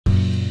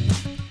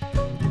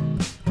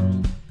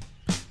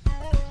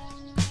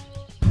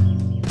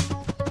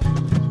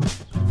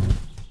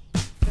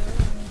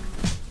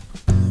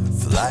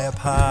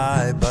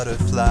high,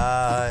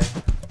 butterfly.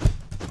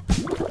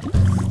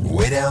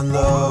 Way down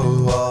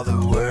low, all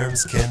the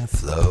worms can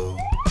flow.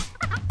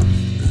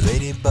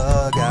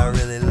 Ladybug, I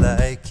really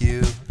like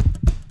you.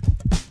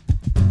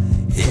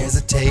 Here's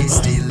a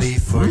tasty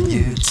leaf for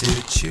you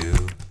to chew.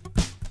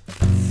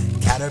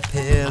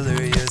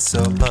 Caterpillar, you're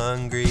so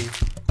hungry.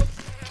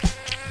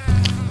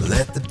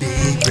 Let the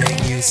bee bring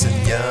you some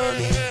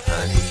yummy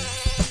honey.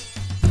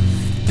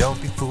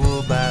 Don't be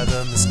fooled by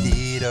the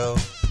mosquito.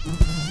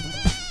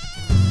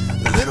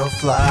 Little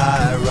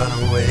fly, run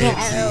away,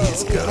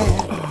 please go.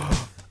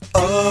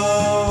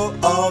 Oh,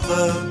 all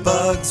the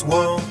bugs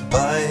won't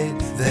bite.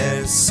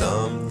 There's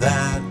some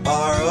that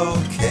are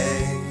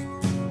okay.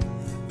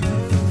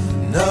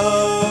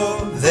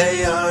 No,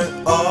 they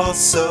aren't all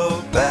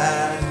so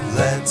bad.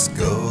 Let's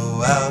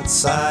go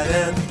outside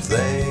and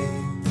play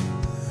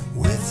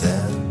with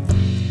them.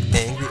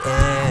 Angry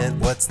ant,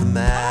 what's the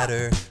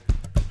matter?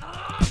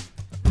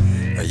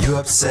 Are you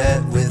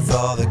upset with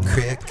all the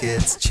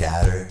crickets'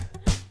 chatter?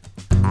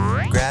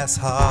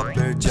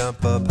 Grasshopper,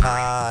 jump up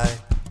high.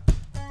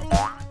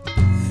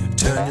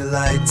 Turn your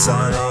lights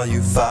on, all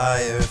you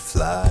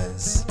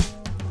fireflies.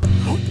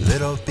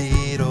 Little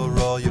beetle,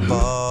 roll your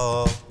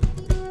ball.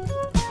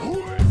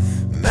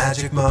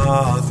 Magic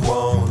moth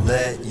won't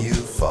let you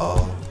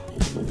fall.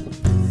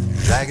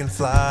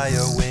 Dragonfly,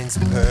 your wings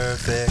are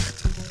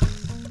perfect.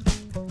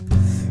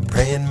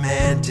 Praying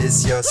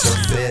mantis, you're so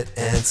fit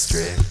and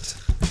strict.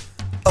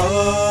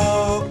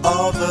 Oh,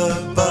 all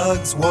the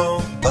bugs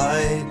won't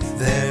bite.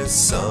 There's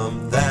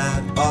some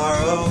that are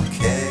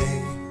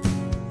okay.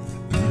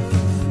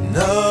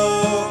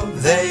 No,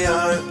 they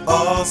aren't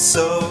all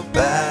so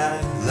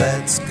bad.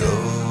 Let's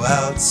go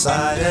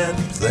outside and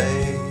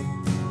play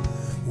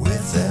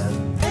with them.